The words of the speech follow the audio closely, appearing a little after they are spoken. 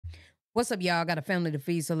What's up, y'all? Got a family to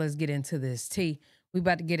feed, so let's get into this. T, we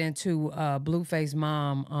about to get into Blueface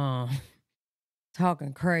mom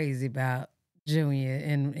talking crazy about Junior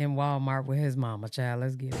in Walmart with his mama, child.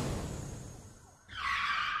 Let's get it.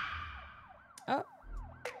 Oh.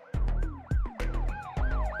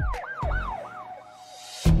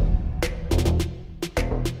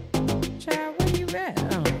 Child, where you at?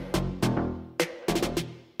 Oh.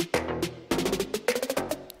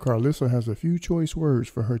 Carlissa has a few choice words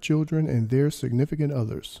for her children and their significant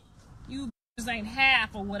others. You ain't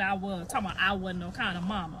half of what I was. Talking about I wasn't no kind of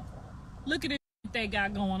mama. Look at this they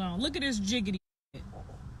got going on. Look at this jiggity shit.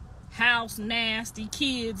 House nasty,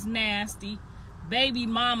 kids nasty, baby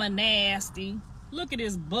mama nasty. Look at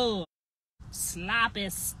this bug. Sloppy,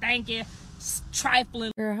 stanky,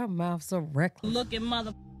 trifling. Girl, her mouth so reckless. Looking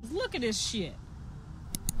mother. Look at this shit.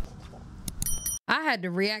 I had to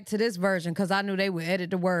react to this version because I knew they would edit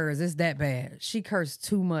the words. It's that bad. She cursed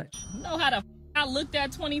too much. You know how I looked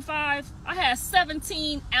at 25? I had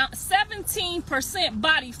 17%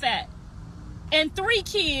 body fat and 3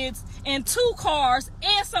 kids and 2 cars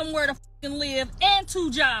and somewhere to fucking live and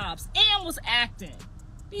 2 jobs and was acting.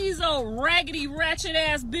 These old raggedy, ratchet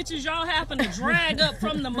ass bitches y'all happen to drag up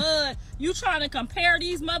from the mud. You trying to compare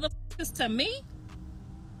these motherfuckers to me?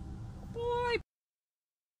 Boy.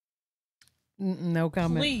 No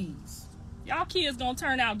comment. Please. Y'all kids gonna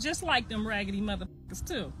turn out just like them raggedy motherfuckers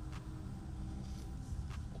too.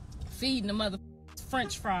 Feeding the motherfuckers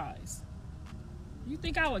French fries. You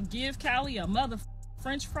think I would give Callie a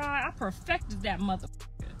French fry? I perfected that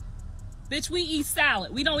motherfucker. Bitch, we eat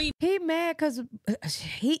salad. We don't eat. He mad because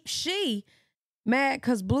she mad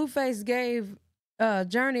because Blueface gave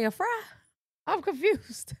Journey a fry. I'm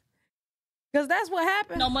confused. Because that's what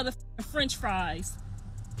happened. No motherfucking French fries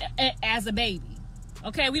as a baby.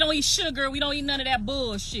 Okay, we don't eat sugar. We don't eat none of that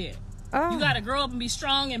bullshit. Oh. You gotta grow up and be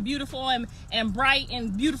strong and beautiful and bright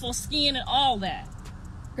and beautiful skin and all that.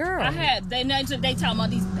 Girl, they talking about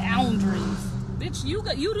these boundaries. Bitch,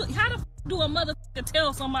 how the f do a motherfucker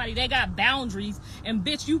tell somebody they got boundaries and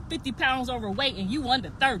bitch you 50 pounds overweight and you under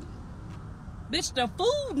 30? Bitch, the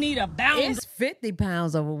food need a boundary. It's 50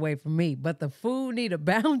 pounds overweight for me, but the food need a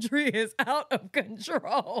boundary is out of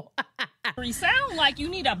control. Sound like you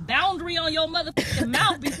need a boundary on your motherfucking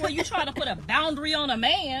mouth before you try to put a boundary on a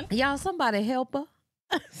man. Y'all, somebody help her.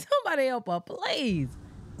 Somebody help her, please.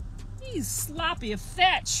 These sloppy,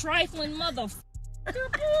 fat, trifling motherfucker,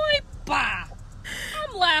 boy, bah.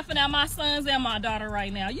 I'm laughing at my sons and my daughter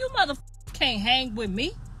right now. You motherfuckers can't hang with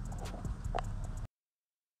me.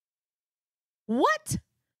 What?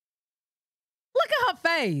 Look at her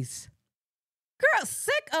face. Girl,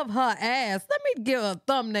 sick of her ass. Let me give her a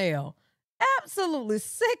thumbnail. Absolutely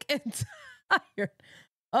sick and tired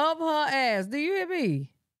of her ass. Do you hear me?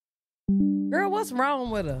 Girl, what's wrong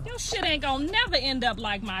with her? Your shit ain't gonna never end up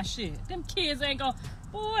like my shit. Them kids ain't gonna...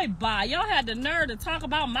 Boy, bye. Y'all had the nerve to talk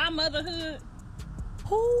about my motherhood.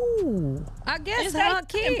 Who? I guess her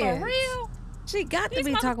kids. For real? She got to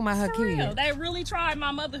be talking about her kids. They really tried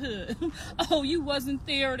my motherhood. Oh, you wasn't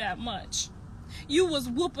there that much. You was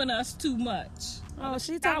whooping us too much. Oh,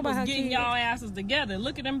 she talking about her kids. Getting y'all asses together.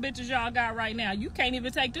 Look at them bitches y'all got right now. You can't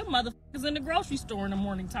even take them motherfuckers in the grocery store in the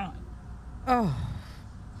morning time. Oh.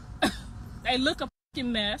 They look a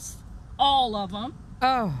fucking mess. All of them.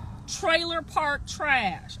 Oh. Trailer park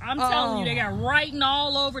trash. I'm telling you, they got writing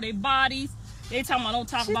all over their bodies. They talking about,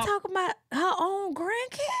 She talking about her own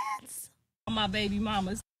grandkids? My baby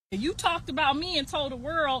mamas. You talked about me and told the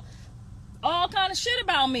world all kind of shit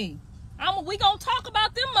about me. We gonna talk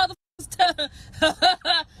about them motherfuckers.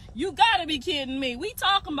 You gotta be kidding me. We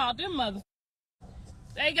talking about them motherfuckers.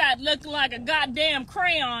 They got looking like a goddamn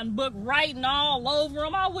crayon book writing all over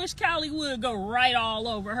them. I wish Callie would go write all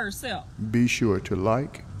over herself. Be sure to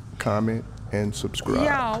like, comment, and subscribe.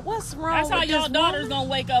 Y'all, what's wrong with this That's how y'all daughters woman? gonna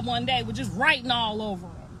wake up one day with just writing all over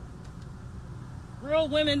them. Real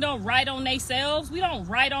women don't write on themselves. We don't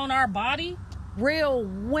write on our body. Real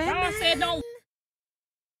women? God said don't.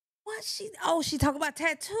 What she? Oh, she talking about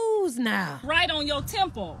tattoos now. Write on your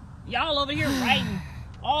temple. Y'all over here writing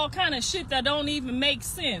all kind of shit that don't even make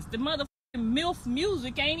sense. The motherfucking MILF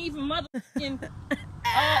music ain't even motherfucking in the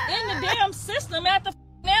damn system at the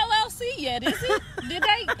LLC yet, is it? Did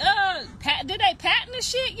they patent the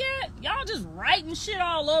shit yet? Y'all just writing shit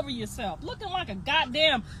all over yourself, looking like a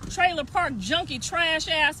goddamn trailer park junkie trash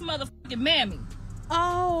ass motherfucking mammy.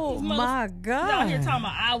 Oh my God! Y'all here talking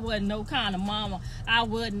about I wasn't no kind of mama, I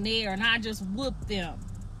wasn't there, and I just whooped them.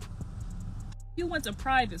 You went to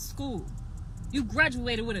private school. You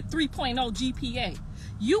graduated with a 3.0 GPA.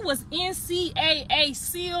 You was NCAA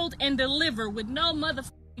sealed and delivered with no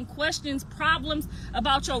motherfucking questions, problems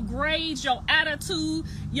about your grades, your attitude,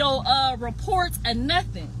 your reports, and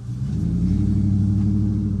nothing.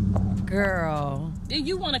 Girl. Do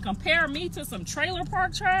you want to compare me to some trailer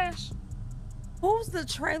park trash? Who's the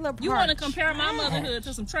trailer park? You want to compare my motherhood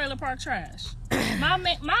to some trailer park trash?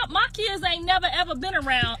 My kids ain't never ever been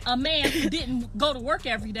around a man who didn't go to work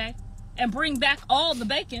every day and bring back all the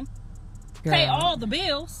bacon, pay all the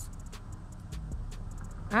bills.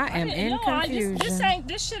 I am in confusion.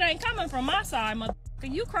 This shit ain't coming from my side, motherfucker.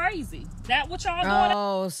 You crazy? That what y'all doing?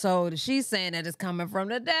 Oh, so she's saying that it's coming from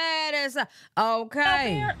the daddy.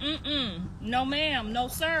 Okay. No, ma'am. No,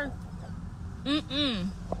 sir.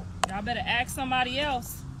 Y'all better ask somebody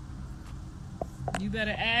else. You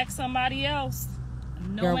better ask somebody else.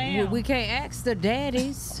 No, Girl, ma'am. we can't ask the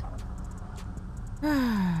daddies.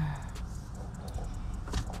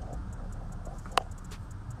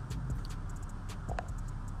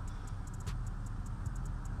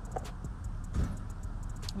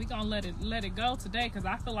 We gonna let it go today because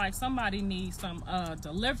I feel like somebody needs some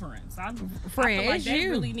deliverance. I feel like they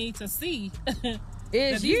really need to see that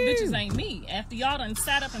these bitches ain't me. After y'all done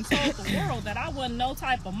sat up and told the world that I wasn't no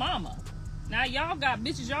type of mama. Now y'all got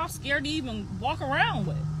bitches y'all scared to even walk around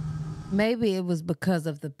with. Maybe it was because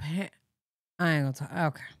of the parent. I ain't gonna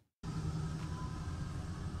talk. Okay.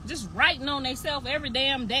 Just writing on themselves every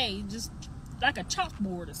damn day, just like a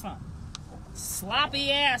chalkboard or something.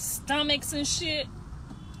 Sloppy ass stomachs and shit.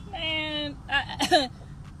 Man,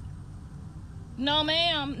 no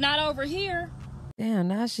ma'am, not over here. Damn,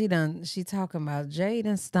 now she talking about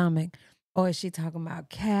Jaidyn's stomach, or is she talking about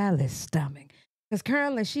Callie's stomach? Because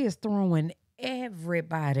currently she is throwing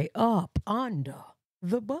everybody up under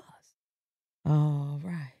the bus. All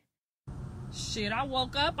right. Shit, I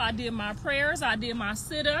woke up, I did my prayers, I did my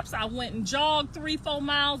sit-ups, I went and jogged 3-4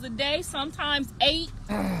 miles a day, sometimes 8,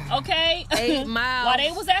 okay? 8 miles. While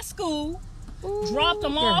they was at school. Ooh, dropped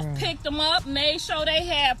them off, picked them up, made sure they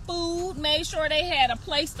had food, made sure they had a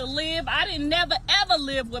place to live. I didn't never ever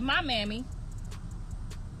live with my mammy.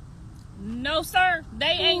 No, sir. They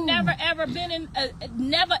ain't never ever been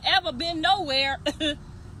nowhere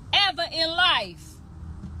ever in life.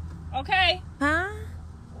 Okay? Huh?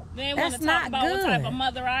 They ain't want to talk about what type of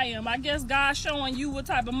mother I am. I guess God's showing you what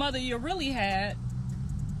type of mother you really had.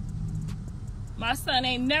 My son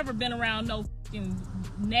ain't never been around no fucking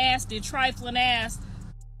nasty, trifling ass,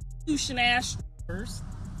 tuition ass strippers.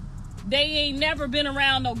 They ain't never been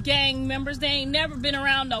around no gang members. They ain't never been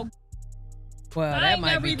around no. Well, I ain't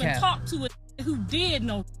never even talked to a who did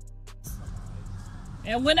no.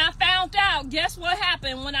 And when I found out, guess what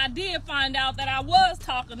happened? When I did find out that I was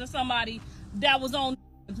talking to somebody that was on,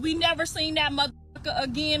 we never seen that motherfucker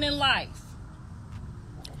again in life.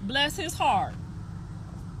 Bless his heart.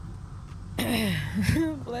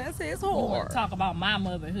 Bless his heart. Talk about my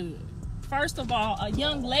motherhood. First of all, a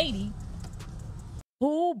young lady.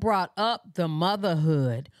 Who brought up the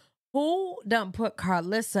motherhood? Who done put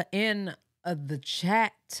Carlissa in the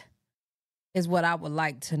chat is what I would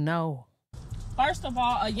like to know. First of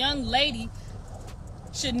all, a young lady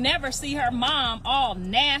should never see her mom all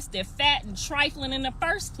nasty, fat, and trifling in the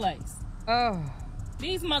first place. Oh.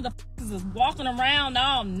 These motherfuckers is walking around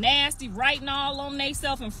all nasty, writing all on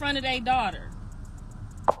themselves in front of their daughter.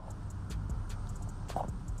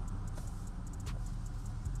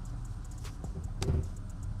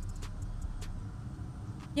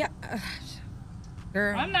 Yeah.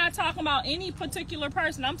 Girl. I'm not talking about any particular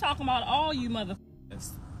person. I'm talking about all you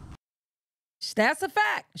motherfuckers. That's a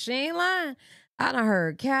fact. She ain't lying. I done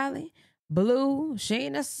heard Callie, Blue. She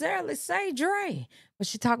ain't necessarily say Dre, but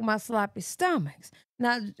she talking about sloppy stomachs.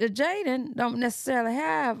 Now, Jaidyn don't necessarily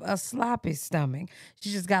have a sloppy stomach.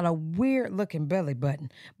 She just got a weird-looking belly button.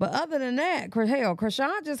 But other than that, hell,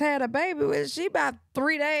 Chrisean just had a baby with. She about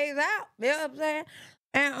 3 days out. You know what I'm saying?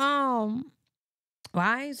 And well,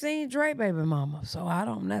 I ain't seen Dre baby mama, so I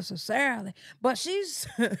don't necessarily. But she's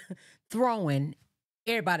throwing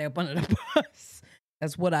everybody up under the bus.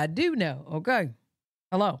 That's what I do know. Okay.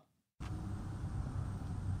 Hello.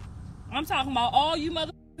 I'm talking about all you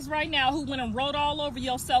motherfuckers right now who went and wrote all over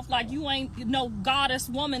yourself like you ain't no goddess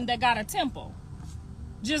woman that got a temple.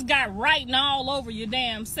 Just got writing all over your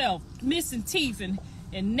damn self. Missing teeth and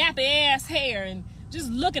nappy ass hair and just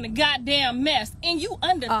looking a goddamn mess. And you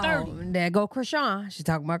under 30. There go Chrisean. She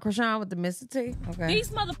talking about Chrisean with the missing teeth. Okay. These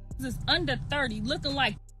motherfuckers is under 30 looking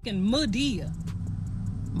like fucking Medea.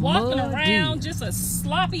 Walking around just a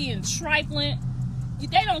sloppy and trifling.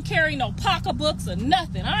 They don't carry no pocketbooks or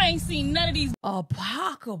nothing. I ain't seen none of these. A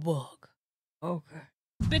pocketbook. Okay.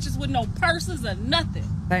 Bitches with no purses or nothing.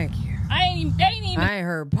 Thank you. They ain't even. I ain't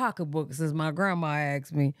heard pocketbook since my grandma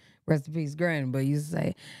asked me, rest in peace, granny, but used to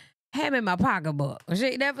say, hand me my pocketbook.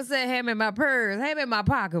 She never said, hand me my purse, hand me my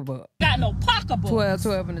pocketbook. Got no pocketbook.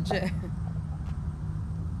 12 in the chat.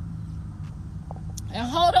 And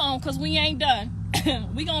hold on, because we ain't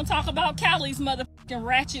done. We gonna talk about Callie's motherfucking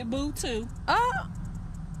ratchet boo, too. Oh.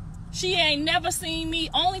 She ain't never seen me.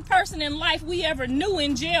 Only person in life we ever knew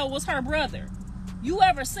in jail was her brother. You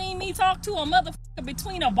ever seen me talk to a motherfucker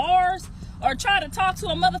between the bars? Or try to talk to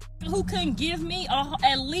a motherfucker who couldn't give me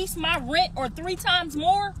at least my rent or 3 times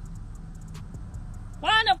more?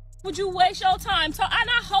 Why in the would you waste your time? And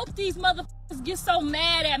I hope these motherfuckers get so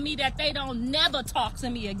mad at me that they don't never talk to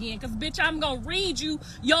me again. Because, bitch, I'm going to read you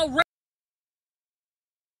your...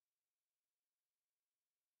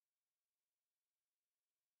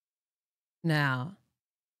 Now,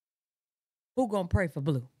 who gonna pray for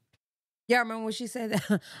Blue? Y'all remember when she said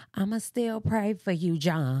that? I'ma still pray for you,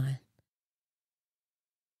 John.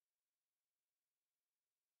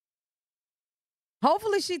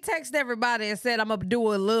 Hopefully she texted everybody and said, I'm gonna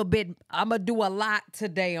do a lot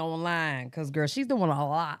today online. Because, girl, she's doing a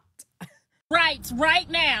lot. Right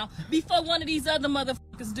now, before one of these other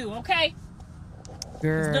motherfuckers do, okay?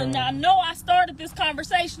 Girl. Now, I know I started this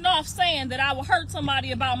conversation off saying that I will hurt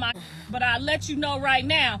somebody about my, but I let you know right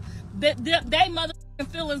now that they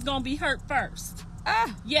motherfucking feelings gonna be hurt first.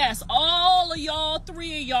 Yes, all of y'all,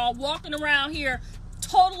 3 of y'all walking around here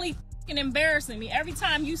totally fucking embarrassing me. Every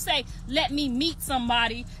time you say, let me meet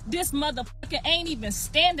somebody, this motherfucker ain't even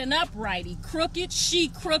standing upright. He crooked, she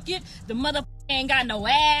crooked, the motherfucker ain't got no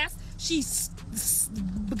ass. She's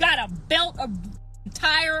got a belt, a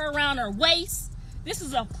tire around her waist. This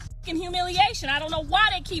is a fucking humiliation. I don't know why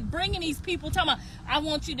they keep bringing these people talking about, I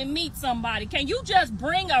want you to meet somebody. Can you just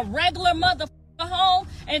bring a regular motherfucker home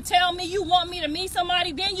and tell me you want me to meet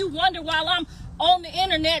somebody? Then you wonder while I'm on the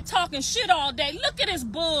internet talking shit all day. Look at this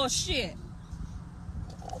bullshit.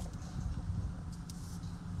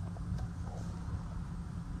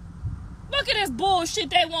 Look at this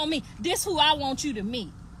bullshit they want me. This who I want you to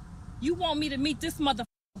meet. You want me to meet this motherfucker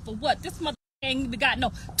for what? This motherfucker ain't even got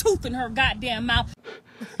no tooth in her goddamn mouth.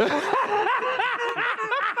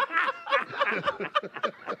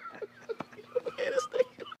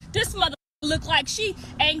 This mother look like she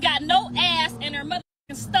ain't got no ass and her motherfucking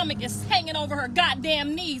stomach is hanging over her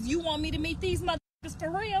goddamn knees. You want me to meet these motherfuckers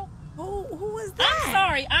for real? Who is that? I'm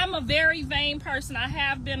sorry. I'm a very vain person. I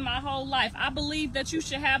have been my whole life. I believe that you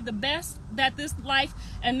should have the best that this life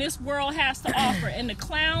and this world has to offer. And the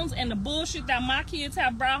clowns and the bullshit that my kids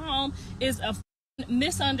have brought home is a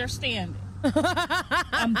misunderstanding.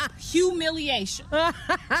 Humiliation. I'm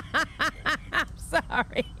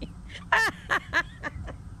sorry.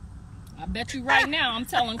 I bet you right now I'm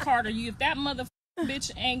telling Carter, if that mother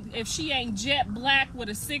bitch ain't, if she ain't jet black with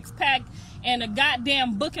a 6-pack and a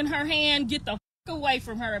goddamn book in her hand, get the fuck away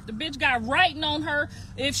from her. If the bitch got writing on her,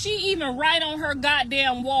 if she even write on her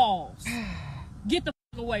goddamn walls, get the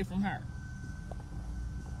fuck away from her.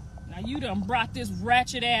 Now you done brought this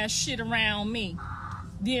ratchet ass shit around me.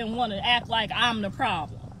 Didn't want to act like I'm the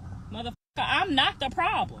problem. Motherfucker, I'm not the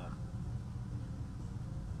problem.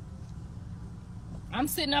 I'm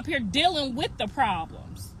sitting up here dealing with the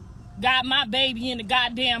problems. Got my baby in the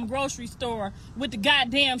goddamn grocery store with the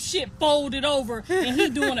goddamn shit folded over and he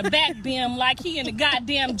doing a back bend like he in the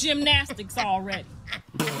goddamn gymnastics already.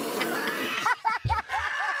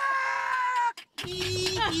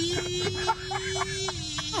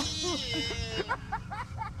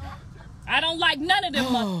 I don't like none of them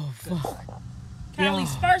motherfuckers.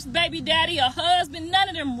 Callie's first baby daddy, a husband, none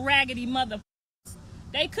of them raggedy motherfuckers.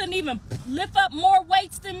 They couldn't even lift up more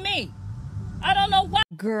weights than me. I don't know why.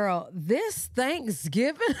 Girl, this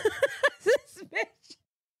Thanksgiving, this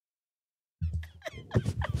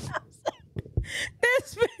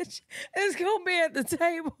bitch is gonna be at the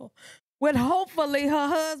table with hopefully her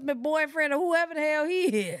husband, boyfriend, or whoever the hell he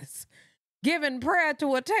is, giving prayer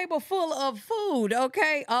to a table full of food,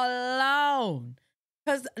 okay, alone.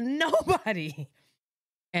 Because nobody,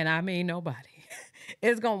 and I mean nobody,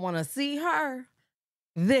 is gonna want to see her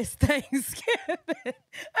this Thanksgiving.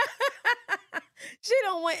 She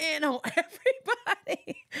done went in on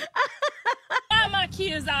everybody. Why my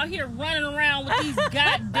kids out here running around with these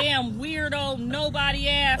goddamn weirdo nobody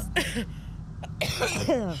ass?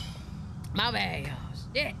 My bad, y'all.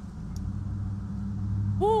 Shit.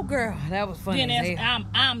 Ooh, girl, that was funny. Then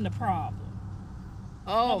I'm the problem.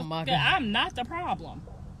 Oh my God. I'm not the problem.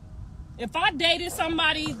 If I dated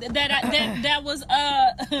somebody that was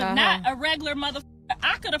not a regular motherfucker,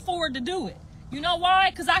 I could afford to do it. You know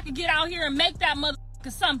why? Because I could get out here and make that motherfucker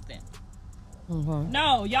something.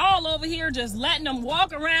 No, y'all over here just letting them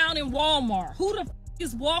walk around in Walmart. Who the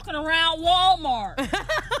is walking around Walmart?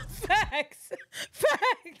 Facts.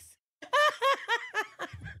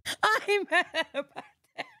 I ain't mad about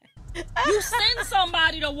that. You send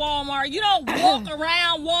somebody to Walmart. You don't walk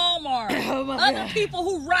around Walmart. Other people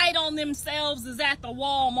who write on themselves is at the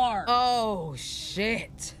Walmart. Oh,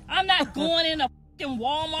 shit. I'm not going in a fucking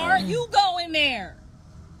Walmart. You go in there.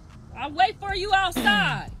 I'll wait for you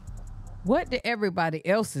outside. What did everybody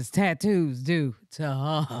else's tattoos do to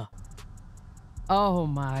her? Oh,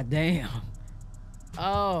 my damn.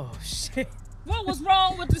 Oh, shit. What was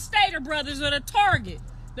wrong with the Stater Brothers or the Target?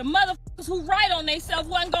 The motherfuckers who write on themselves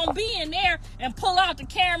wasn't gonna be in there and pull out the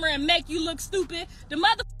camera and make you look stupid. The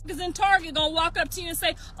motherfuckers in Target gonna walk up to you and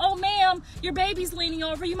say, "Oh, ma'am, your baby's leaning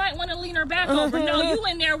over. You might want to lean her back over." No, you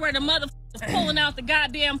in there where the motherfuckers pulling out the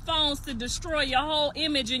goddamn phones to destroy your whole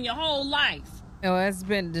image and your whole life. Oh, it's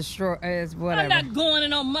been destroyed. It's whatever. I'm not going to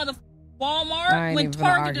no motherfucking Walmart when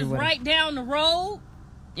Target is right down the road.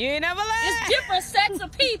 You ain't never lied. It's different sets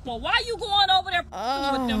of people. Why you going over there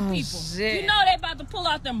with them people? Shit. You know they about to pull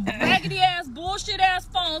out them raggedy ass, bullshit ass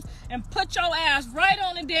phones and put your ass right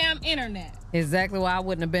on the damn internet. Exactly why I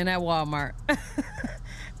wouldn't have been at Walmart.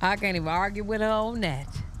 I can't even argue with her on that.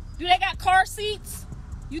 Do they got car seats?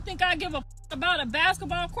 You think I give a about a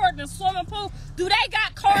basketball court and a swimming pool? Do they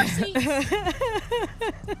got car seats?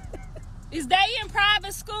 Is they in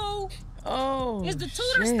private school? Oh, is the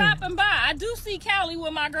tutor stopping by? I do see Callie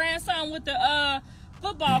with my grandson with the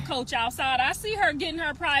football coach outside. I see her getting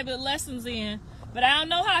her private lessons in, but I don't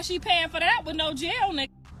know how she paying for that with no jail, nigga.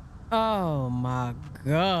 Oh my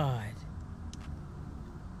God.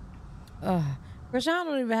 Chrisean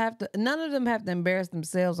don't even have to. None of them have to embarrass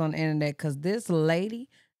themselves on the internet because this lady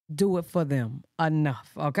do it for them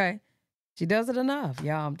enough. Okay, she does it enough,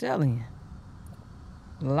 y'all. I'm telling you.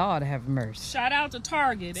 Lord have mercy. Shout out to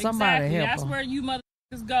Target. Somebody exactly. help That's her. where you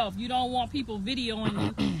motherfuckers go. If you don't want people videoing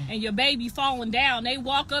you and your baby falling down, they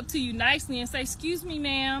walk up to you nicely and say, "Excuse me,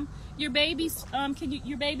 ma'am, your baby's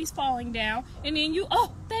your baby's falling down." And then you,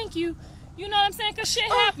 "Oh, thank you." You know what I'm saying? Cause shit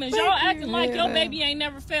happens. Y'all acting like your baby ain't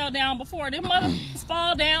never fell down before. Them motherfuckers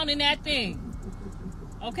fall down in that thing.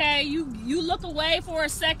 Okay, you look away for a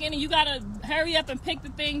second and you gotta hurry up and pick the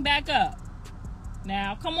thing back up.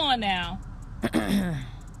 Now, come on now.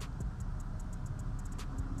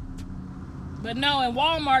 But no, in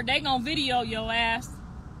Walmart, they gonna video your ass.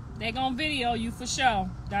 They gonna video you for sure.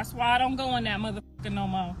 That's why I don't go in that motherfucker no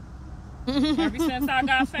more. Ever since I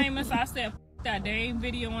got famous, I said, "F that, they ain't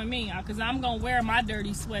videoing me." Because I'm gonna wear my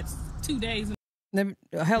dirty sweats 2 days in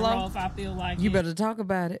a row if I feel like you it. better talk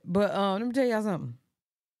about it. But let me tell y'all something.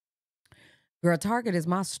 Girl, Target is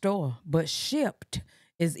my store, but shipped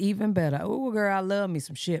is even better. Oh, girl, I love me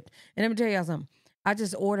some shipped. And let me tell y'all something. I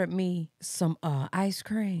just ordered me some ice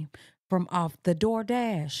cream from off the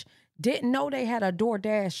DoorDash. Didn't know they had a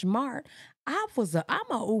DoorDash Mart. I'm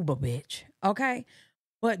a Uber bitch, okay?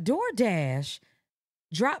 But DoorDash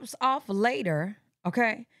drops off later,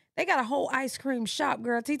 okay? They got a whole ice cream shop,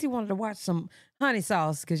 girl. TT wanted to watch some Honey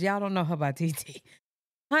Sauce because y'all don't know her about TT.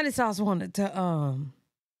 Honey Sauce wanted to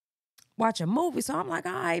watch a movie, so I'm like,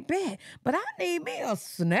 all right, bet. But I need me a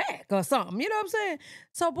snack or something, you know what I'm saying?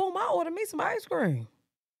 So boom, I ordered me some ice cream.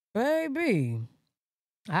 Baby,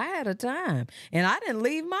 I had a time, and I didn't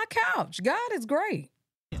leave my couch. God is great.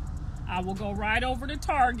 I will go right over to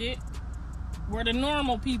Target, where the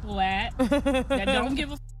normal people at, that don't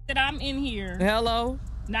give a that I'm in here. Hello?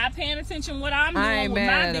 Not paying attention what I'm doing with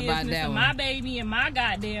my business and my baby and my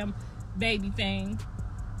goddamn baby thing.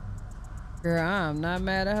 Girl, I'm not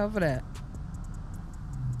mad at her for that.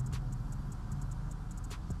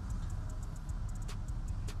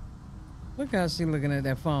 Look how she looking at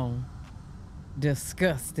that phone.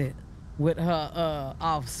 Disgusted with her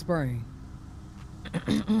offspring.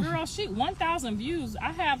 Girl, 1,000 views.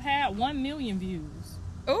 I have had 1 million views.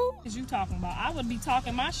 Ooh. What is you talking about? I would be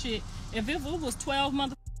talking my shit if it was 12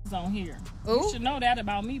 motherfuckers on here. Ooh. You should know that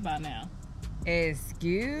about me by now.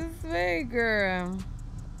 Excuse me, girl.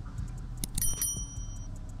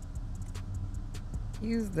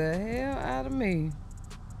 Use the hell out of me.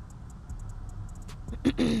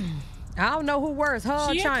 I don't know who worse, her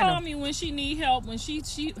or She'll China. call me when she need help. When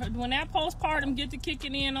when that postpartum get to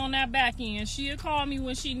kicking in on that back end, she'll call me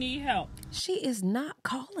when she need help. She is not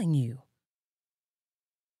calling you.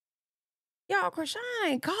 Y'all, Chrisean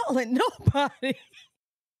ain't calling nobody.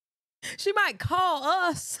 She might call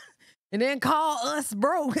us and then call us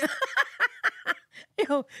broke.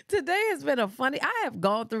 Yo, today has been I have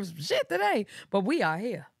gone through some shit today, but we are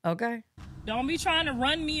here, okay? Don't be trying to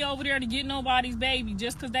run me over there to get nobody's baby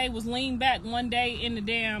just because they was leaned back one day in the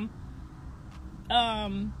damn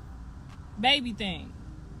baby thing.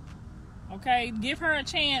 Okay, give her a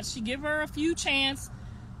chance. She give her a few chance.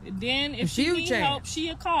 Then if she need help,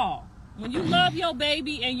 she'll call. When you love your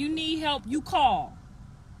baby and you need help, you call.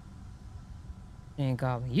 She ain't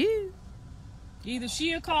calling you. Either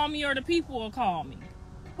she'll call me or the people will call me.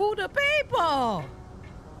 Who the people?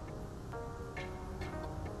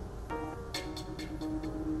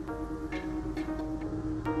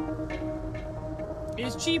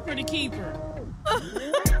 It's cheaper to keep her.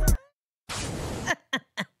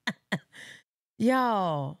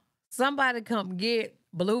 Y'all, somebody come get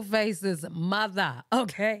Blueface's mother,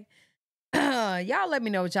 okay? Y'all let me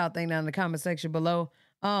know what y'all think down in the comment section below.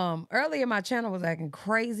 Earlier my channel was acting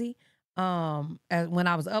crazy when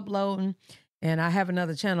I was uploading, and I have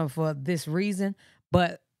another channel for this reason,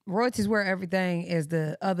 but Royalties Where Everything is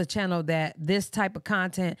the other channel that this type of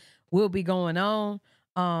content will be going on.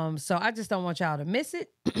 So I just don't want y'all to miss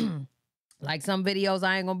it. Like some videos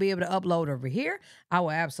I ain't gonna be able to upload over here, I will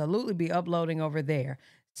absolutely be uploading over there.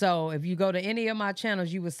 So if you go to any of my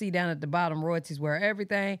channels, you will see down at the bottom, Royalties Where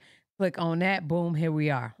Everything. Click on that. Boom, here we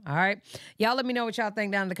are. All right. Y'all let me know what y'all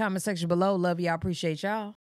think down in the comment section below. Love y'all. Appreciate y'all.